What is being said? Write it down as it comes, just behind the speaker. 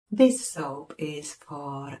This soap is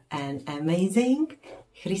for an amazing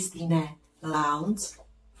Christina launch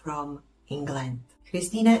from England.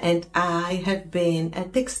 Christina and I have been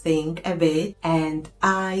texting a bit and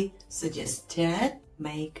I suggested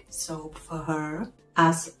make soap for her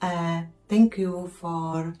as a thank you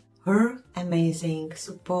for her amazing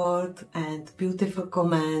support and beautiful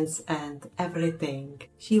comments and everything.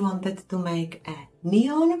 She wanted to make a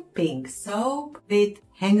neon pink soap with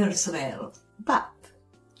hanger swirl, but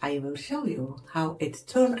I will show you how it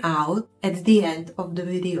turned out at the end of the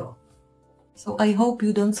video. So I hope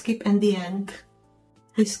you don't skip at the end.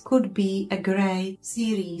 This could be a great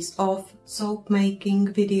series of soap making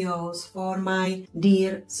videos for my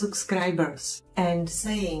dear subscribers. And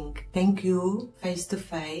saying thank you face to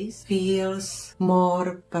face feels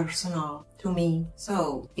more personal to me.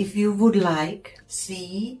 So if you would like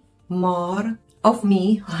see more of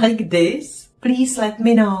me like this, please let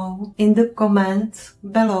me know in the comments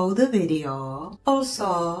below the video.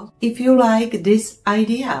 Also, if you like this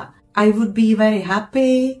idea, I would be very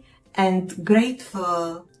happy and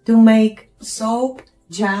grateful to make soap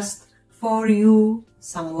just for you.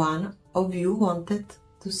 Someone of you wanted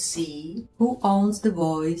to see who owns the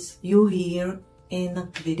voice you hear in the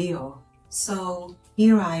video. So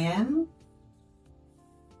here I am.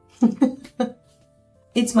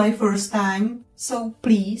 It's my first time, so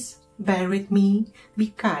please bear with me, be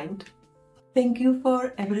kind. Thank you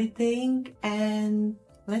for everything and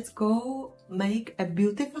let's go make a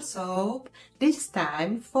beautiful soap, this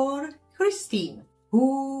time for Christine.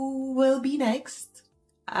 Who will be next?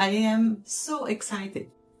 I am so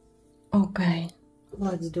excited. Okay,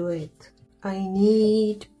 let's do it. I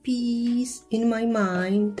need peace in my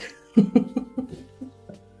mind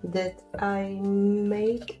that I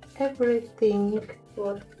make everything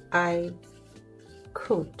what I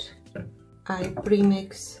could. I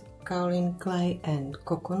premix kaolin clay and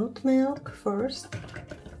coconut milk first.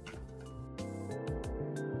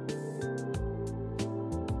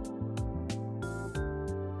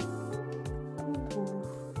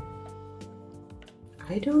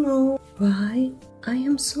 I don't know why I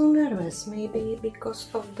am so nervous, maybe because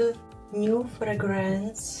of the new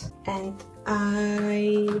fragrance and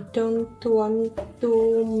I don't want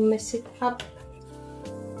to mess it up.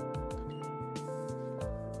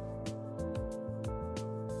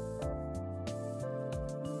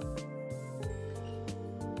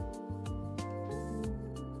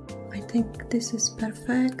 I think this is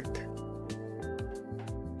perfect.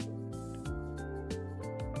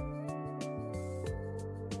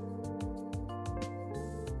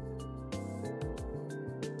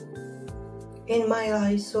 In my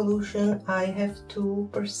lye solution I have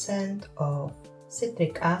 2% of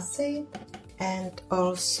citric acid and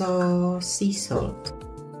also sea salt.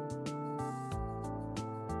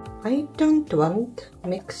 I don't want to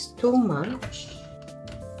mix too much.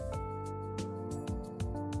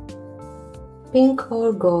 Pink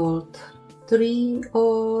or gold, 3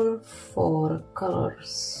 or 4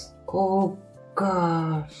 colors. Oh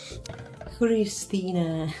gosh,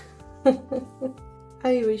 Christina.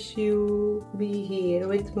 I wish you be here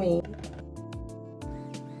with me.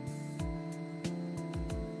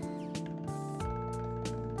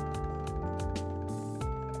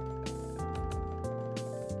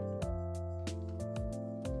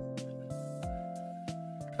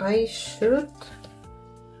 I should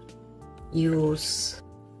use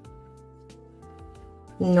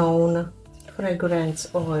known fragrance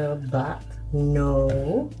oil, but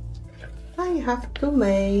no, I have to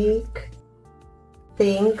make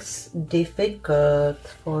things difficult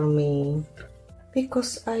for me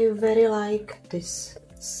because I very like this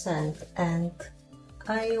scent and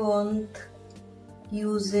I want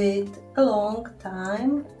use it a long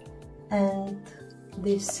time, and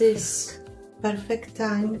this is perfect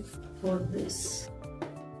time for this.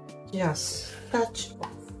 Just touch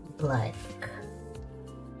of black.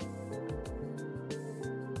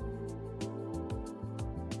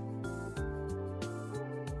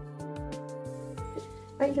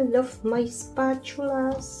 I love my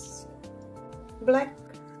spatulas. Black.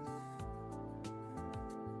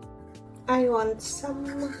 I want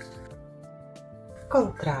some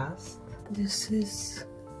contrast. This is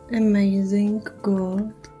amazing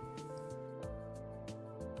gold.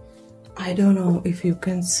 I don't know if you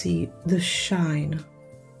can see the shine.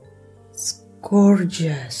 It's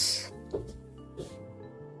gorgeous.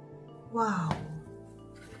 Wow.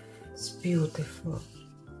 It's beautiful.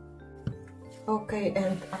 Okay,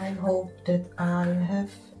 and I hope that I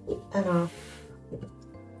have enough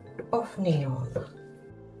of neon.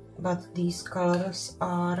 But these colors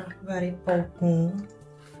are very potent.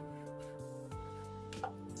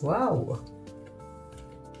 Wow!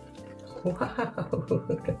 Wow!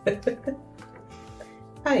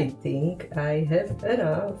 I think I have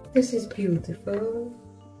enough. This is beautiful.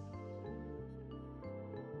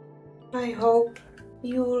 I hope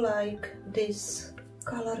you like this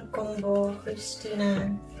color combo,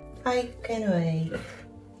 Christina. I can wait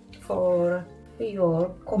for your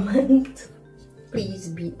comment. Please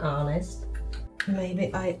be honest.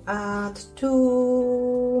 Maybe I add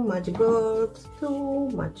too much gold, too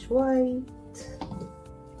much white.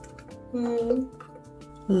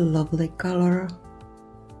 Lovely color.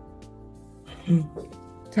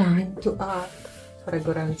 Time to add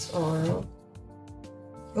fragrance oil.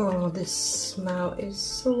 Oh, this smell is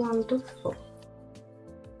so wonderful.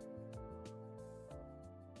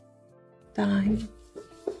 Time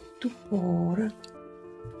to pour.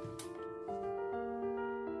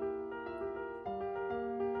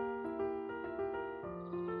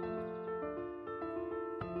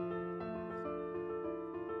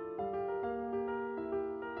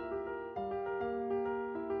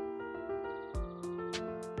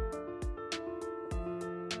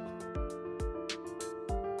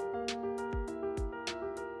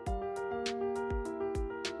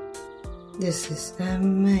 This is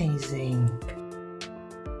amazing.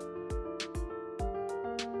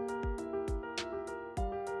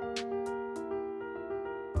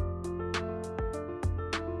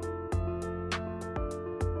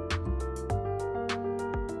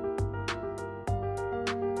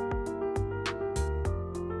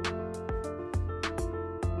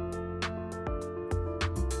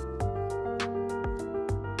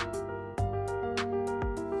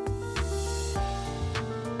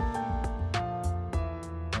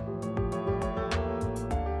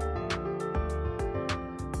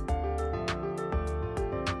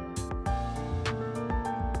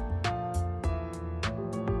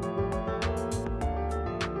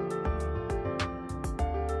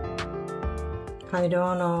 I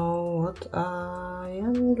don't know what I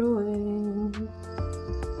am doing.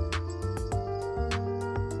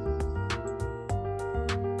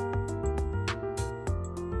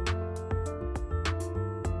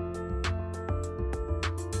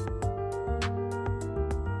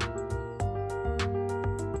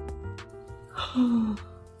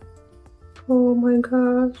 Oh my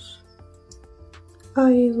gosh.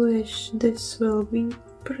 I wish this will be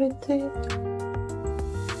pretty.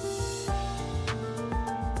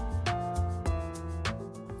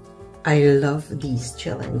 I love these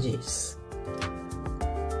challenges.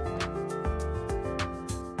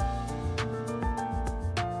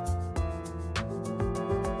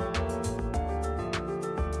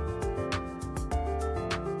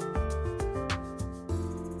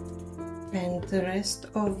 And the rest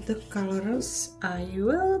of the colors I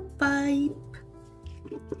will pipe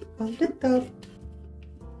on the top.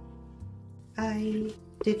 I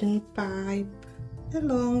didn't pipe a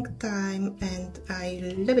long time and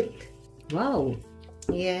I love it. Wow!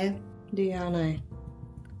 Yeah, Diana.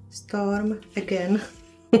 Storm again.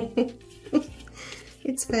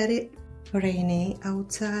 It's very rainy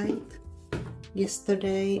outside.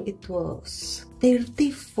 Yesterday it was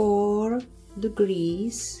 34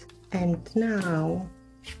 degrees and now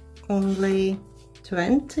only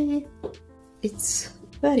 20. It's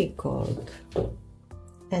very cold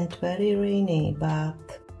and very rainy,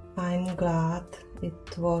 but I'm glad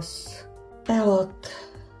it was a lot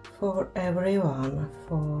for everyone,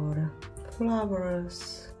 for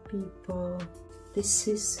flowers, people.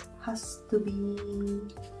 This has to be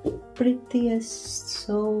prettiest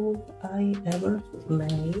soap I ever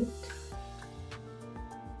made.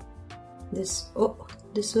 This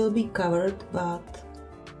will be covered, but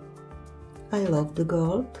I love the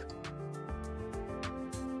gold.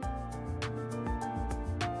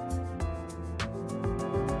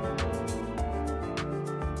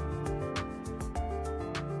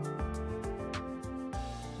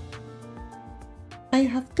 I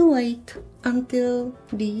have to wait until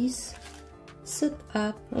these set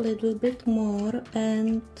up a little bit more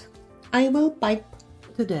and I will pipe.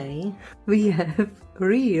 Today we have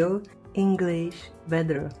real English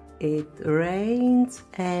weather. It rains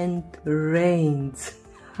and rains.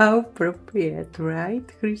 How appropriate, right,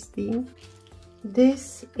 Christine?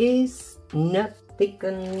 This is not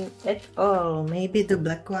taken at all. Maybe the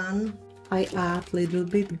black one. I add little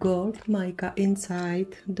bit gold mica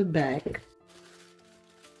inside the bag.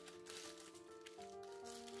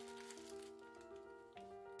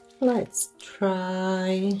 Let's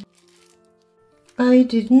try. I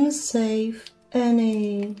didn't save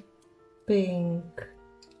any pink.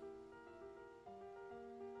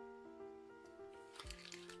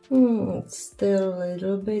 It's still a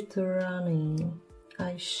little bit runny.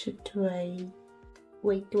 I should wait.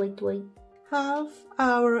 Wait. Half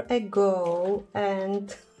hour ago,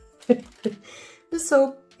 and the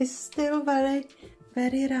soap is still very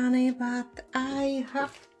runny, but I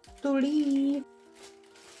have to leave.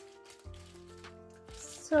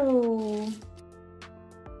 So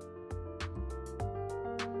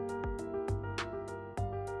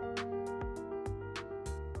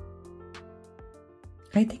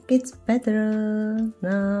I think it's better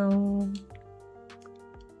now.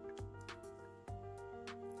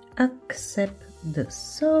 Except the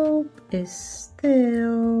soap is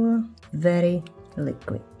still very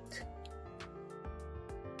liquid.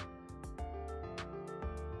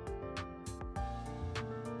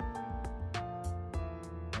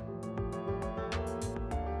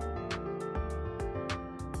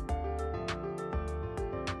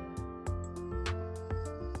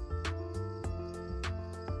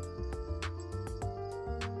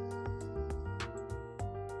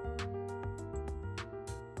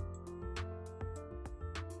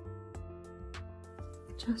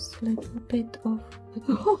 Just a little bit of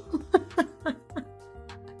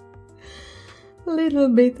little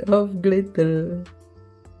bit of glitter.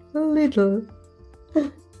 A little.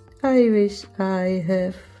 I wish I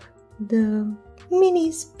have the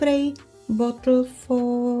mini spray bottle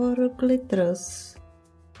for glitters.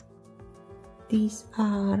 These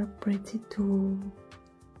are pretty too.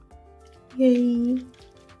 Yay!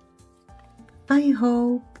 I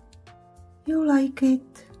hope you like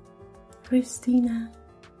it, Christina,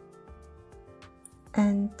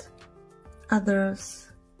 and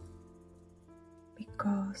others,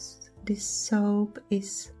 because this soap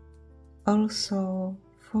is also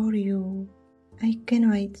for you. I can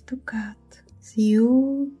wait to cut. See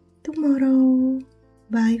you tomorrow.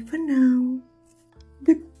 Bye for now.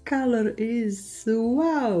 The color is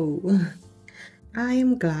wow. I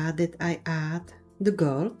am glad that I add the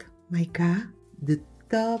gold. My God, the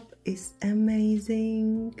top is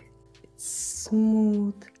amazing. It's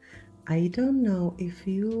smooth. I don't know if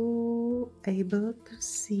you able to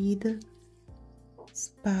see the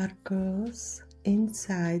sparkles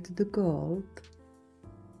inside the gold.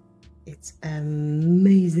 It's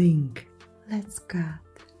amazing. Let's cut.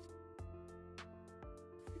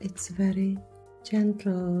 It's very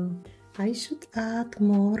gentle. I should add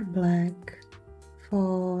more black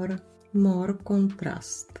for more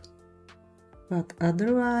contrast, but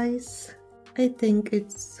otherwise I think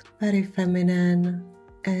it's very feminine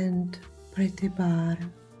and pretty bar.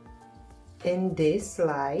 In this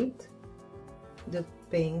light, the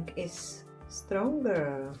pink is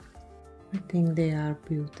stronger. I think they are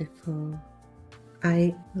beautiful.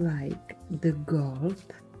 I like the gold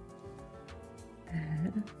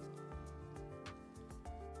there.